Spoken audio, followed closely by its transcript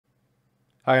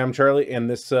Hi, I'm Charlie, and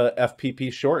this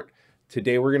FPP short.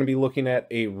 Today we're going to be looking at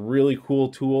a really cool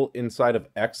tool inside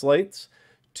of Xlights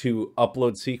to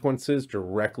upload sequences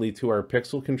directly to our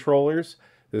Pixel controllers.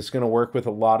 This is going to work with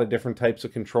a lot of different types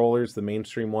of controllers, the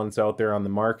mainstream ones out there on the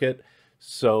market.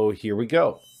 So here we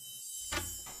go.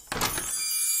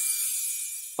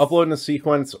 Uploading a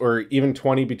sequence or even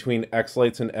 20 between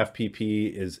Xlights and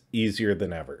FPP is easier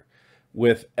than ever.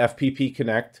 With FPP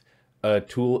Connect, a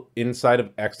tool inside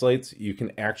of Xlights, you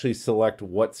can actually select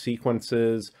what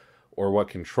sequences or what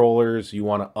controllers you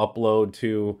want to upload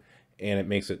to, and it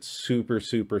makes it super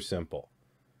simple.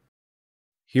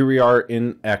 Here we are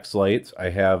in Xlights. I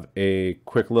have a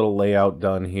quick little layout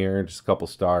done here, just a couple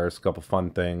stars, a couple fun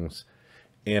things.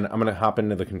 And I'm going to hop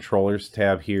into the controllers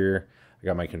tab here. I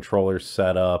got my controllers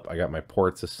set up. I got my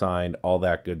ports assigned, all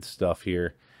that good stuff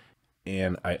here.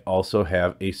 And I also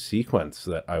have a sequence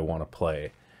that I want to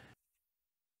play.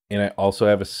 And I also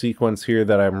have a sequence here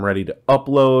that I'm ready to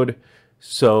upload.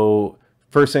 So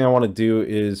first thing I want to do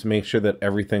is make sure that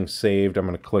everything's saved. I'm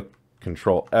going to click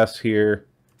Control S here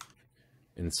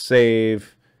and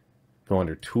save. Go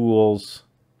under Tools.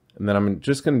 And then I'm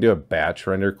just going to do a batch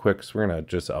render quick. So we're going to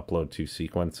just upload two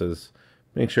sequences.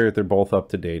 Make sure that they're both up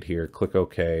to date here. Click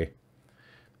OK.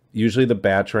 Usually the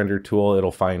batch render tool,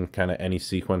 it'll find kind of any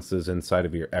sequences inside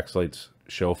of your Xlights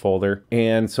show folder.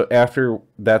 And so after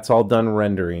that's all done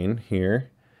rendering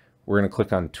here, we're going to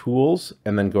click on Tools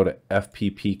and then go to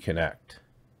FPP Connect.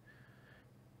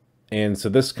 And so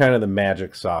this is kind of the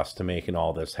magic sauce to making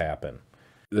all this happen.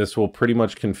 This will pretty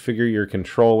much configure your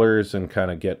controllers and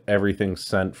kind of get everything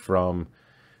sent from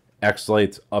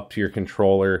Xlights up to your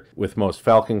controller. With most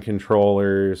Falcon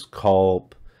controllers,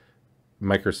 Culp,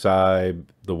 Microcybe,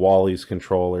 the Wally's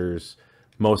controllers,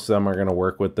 most of them are going to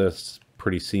work with this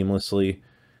pretty seamlessly,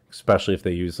 especially if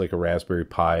they use like a Raspberry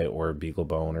Pi or a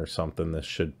BeagleBone or something. This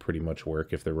should pretty much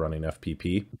work if they're running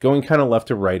FPP. Going kind of left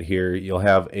to right here, you'll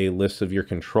have a list of your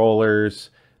controllers,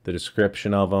 the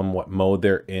description of them, what mode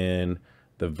they're in,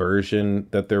 the version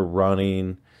that they're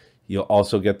running. You'll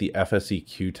also get the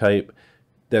FSEQ type.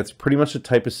 That's pretty much the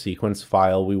type of sequence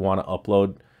file we want to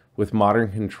upload. With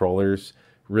modern controllers,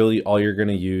 really all you're going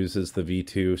to use is the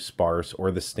V2 sparse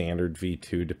or the standard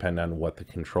V2, depending on what the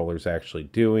controller's actually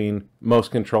doing.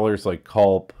 Most controllers like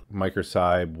Culp,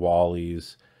 Microcybe,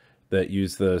 Wally's that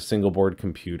use the single board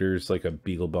computers like a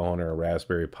BeagleBone or a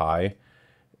Raspberry Pi,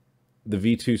 the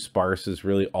V2 sparse is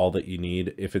really all that you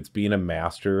need. If it's being a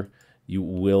master, you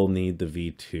will need the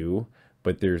V2,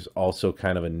 but there's also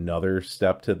kind of another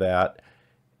step to that.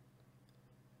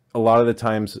 A lot of the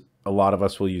times, a lot of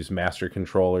us will use master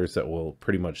controllers that will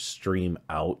pretty much stream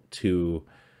out to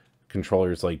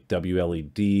controllers like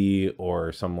WLED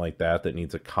or something like that that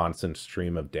needs a constant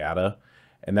stream of data.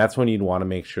 And that's when you'd want to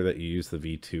make sure that you use the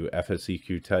V2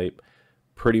 FSEQ type.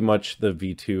 Pretty much the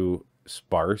V2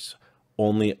 sparse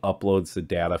only uploads the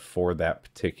data for that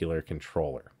particular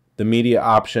controller. The media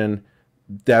option,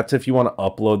 that's if you want to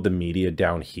upload the media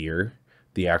down here,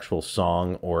 the actual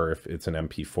song, or if it's an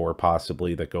MP4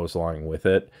 possibly that goes along with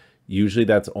it. Usually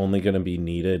that's only going to be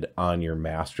needed on your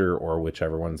master or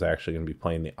whichever one's actually going to be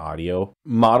playing the audio.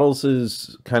 Models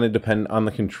is kind of dependent on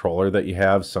the controller that you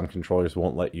have. Some controllers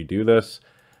won't let you do this.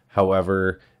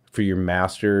 However, for your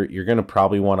master, you're going to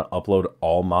probably want to upload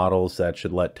all models. That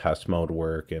should let test mode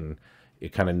work and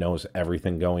it kind of knows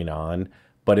everything going on.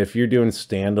 But if you're doing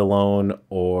standalone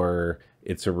or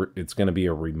it's going to be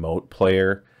a remote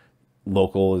player,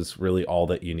 local is really all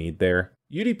that you need there.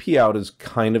 UDP out is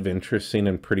kind of interesting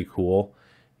and pretty cool.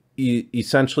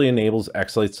 Essentially enables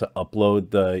Xlights to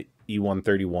upload the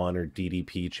E131 or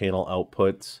DDP channel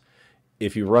outputs.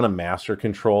 If you run a master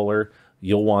controller,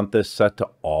 you'll want this set to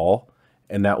all,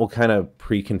 and that will kind of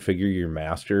pre-configure your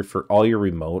master. For all your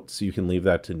remotes, you can leave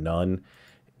that to none.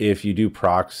 If you do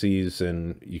proxies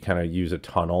and you kind of use a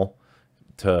tunnel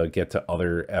to get to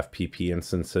other FPP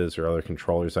instances or other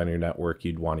controllers on your network,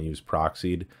 you'd want to use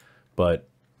proxied. But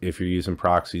if you're using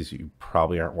proxies, you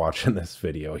probably aren't watching this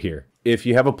video here. If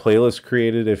you have a playlist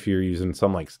created, if you're using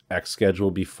some like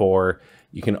Xschedule before,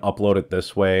 you can upload it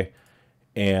this way.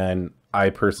 And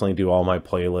I personally do all my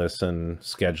playlists and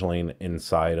scheduling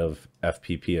inside of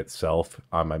FPP itself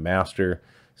on my master,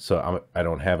 so I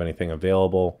don't have anything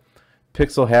available.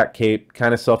 Pixel hat cape,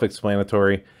 kind of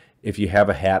self-explanatory. If you have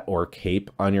a hat or cape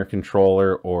on your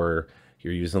controller or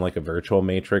you're using like a virtual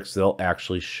matrix, they'll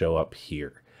actually show up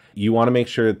here. You want to make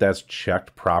sure that that's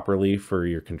checked properly for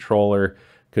your controller,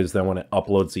 because then when it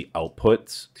uploads the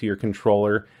outputs to your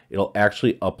controller, it'll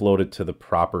actually upload it to the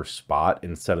proper spot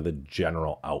instead of the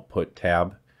general output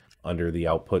tab under the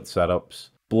output setups.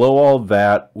 Below all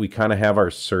that, we kind of have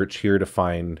our search here to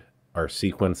find our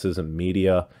sequences and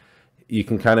media. You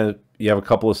can you have a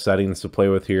couple of settings to play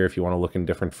with here if you want to look in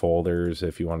different folders,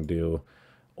 if you want to do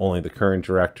only the current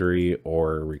directory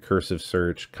or recursive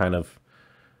search, kind of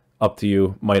up to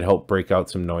you. Might help break out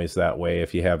some noise that way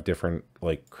if you have different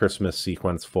like Christmas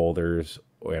sequence folders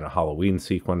and a Halloween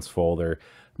sequence folder.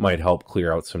 Might help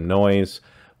clear out some noise.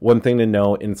 One thing to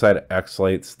know, inside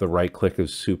Xlights, the right click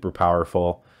is super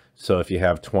powerful. So if you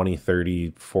have 20,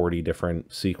 30, 40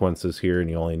 different sequences here and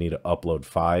you only need to upload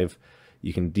 5,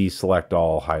 you can deselect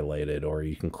all highlighted, or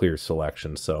you can clear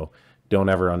selection. So don't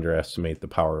ever underestimate the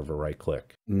power of a right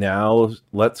click. Now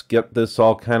let's get this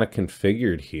all kind of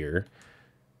configured here.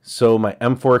 So my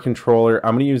M4 controller,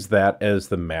 I'm going to use that as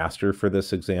the master for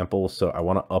this example. So I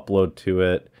want to upload to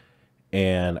it,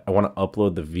 and I want to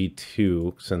upload the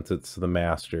V2 since it's the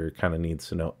master, kind of needs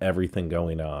to know everything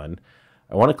going on.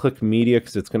 I want to click media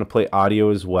because it's going to play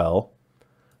audio as well.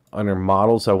 Under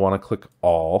models, I want to click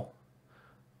all.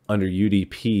 Under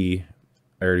UDP,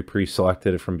 I already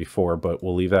pre-selected it from before, but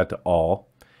we'll leave that to all.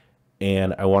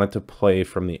 And I want it to play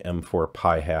from the M4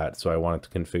 Pi hat, so I want it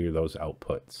to configure those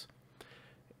outputs.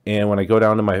 And when I go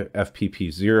down to my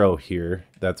FPP 0 here,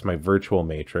 that's my virtual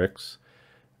matrix.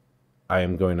 I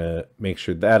am going to make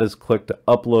sure that is clicked to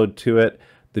upload to it.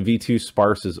 The V2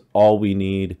 sparse is all we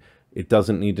need. It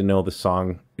doesn't need to know the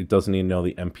song. It doesn't need to know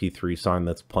the MP3 song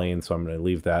that's playing, so I'm going to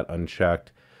leave that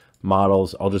unchecked.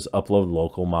 Models, I'll just upload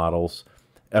local models.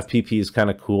 FPP is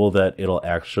kind of cool that it'll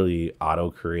actually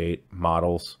auto-create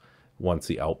models once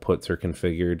the outputs are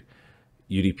configured.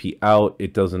 UDP out,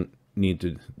 it doesn't need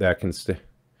to, that can stay.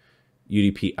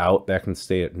 UDP out, that can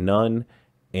stay at none.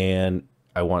 And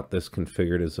I want this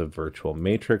configured as a virtual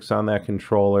matrix on that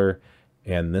controller.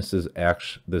 And this is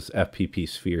actually, this FPP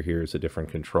sphere here is a different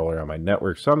controller on my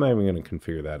network, so I'm not even going to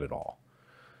configure that at all.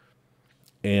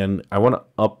 And I want to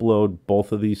upload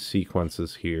both of these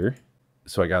sequences here.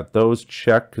 So I got those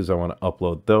checked because I want to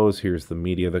upload those. Here's the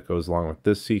media that goes along with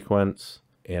this sequence.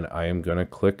 And I am going to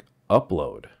click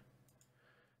upload.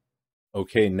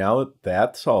 Okay, now that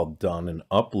that's all done and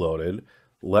uploaded,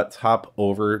 let's hop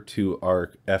over to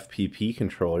our FPP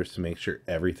controllers to make sure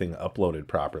everything uploaded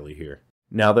properly here.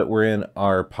 Now that we're in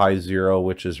our Pi 0,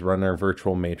 which is run our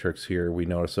virtual matrix here, we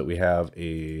notice that we have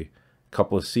a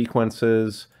couple of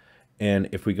sequences. And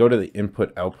if we go to the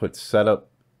input output setup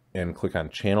and click on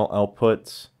channel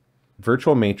outputs,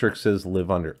 virtual matrices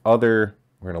live under other.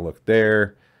 We're going to look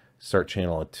there, start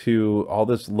channel at 2. All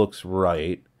this looks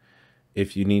right.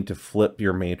 If you need to flip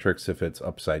your matrix, if it's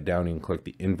upside down, you can click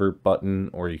the invert button,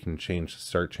 or you can change the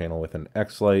start channel with an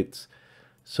Xlights.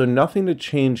 So nothing to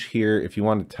change here. If you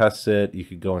want to test it, you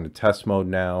could go into test mode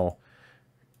now,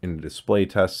 into display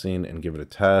testing, and give it a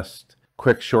test.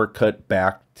 Quick shortcut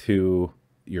back to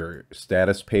your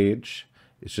status page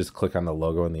is just click on the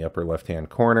logo in the upper left hand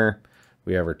corner.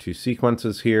 We have our 2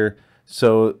 sequences here.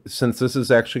 So since this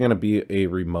is actually going to be a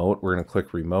remote, we're going to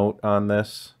click remote on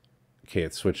this. Okay,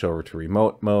 it's switched over to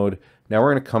remote mode. Now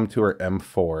we're going to come to our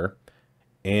M4,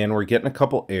 and we're getting a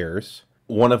couple errors.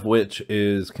 One of which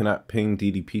is cannot ping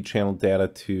DDP channel data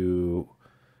to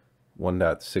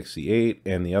 1.68,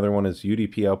 and the other one is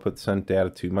UDP output sent data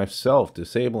to myself,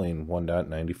 disabling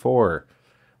 1.94.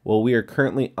 Well, we are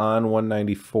currently on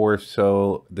 194,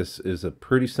 so this is a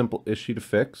pretty simple issue to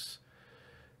fix.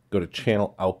 Go to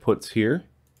channel outputs here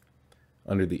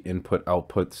under the input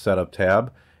output setup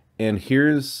tab, and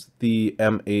here's the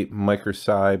M8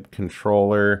 microside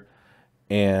controller,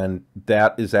 and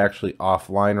that is actually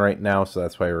offline right now, so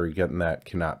that's why we're getting that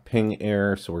cannot ping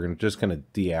error. So we're just going to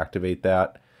deactivate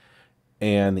that.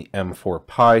 And the M4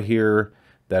 Pi here,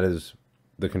 that is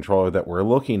the controller that we're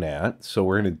looking at. So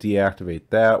we're going to deactivate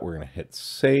that. We're going to hit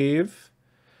save.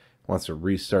 Wants to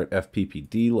restart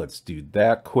FPPD. Let's do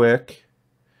that quick.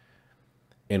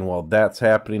 And while that's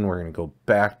happening, we're going to go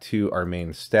back to our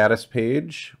main status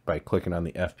page by clicking on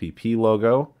the FPP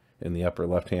logo in the upper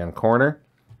left-hand corner.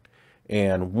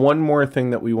 And one more thing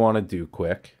that we want to do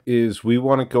quick is we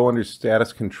want to go under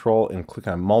status control and click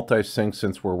on multi-sync.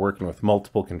 Since we're working with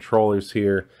multiple controllers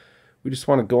here, we just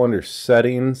want to go under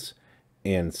settings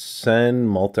and send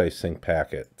multi-sync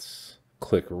packets.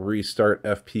 Click restart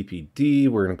FPPD.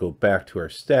 We're going to go back to our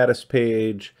status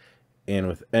page, and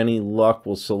with any luck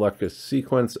we'll select a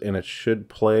sequence and it should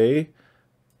play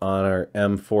on our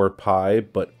M4 Pi,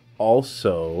 but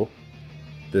also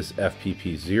this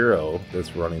FPP 0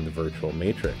 that's running the virtual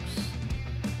matrix.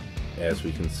 As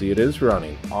we can see, it is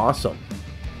running. Awesome.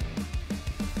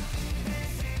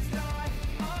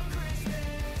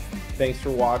 Thanks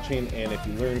for watching, and if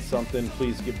you learned something,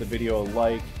 please give the video a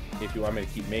like. If you want me to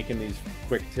keep making these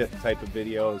quick tip type of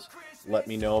videos, let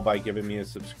me know by giving me a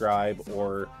subscribe,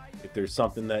 or if there's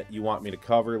something that you want me to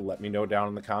cover, let me know down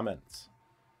in the comments.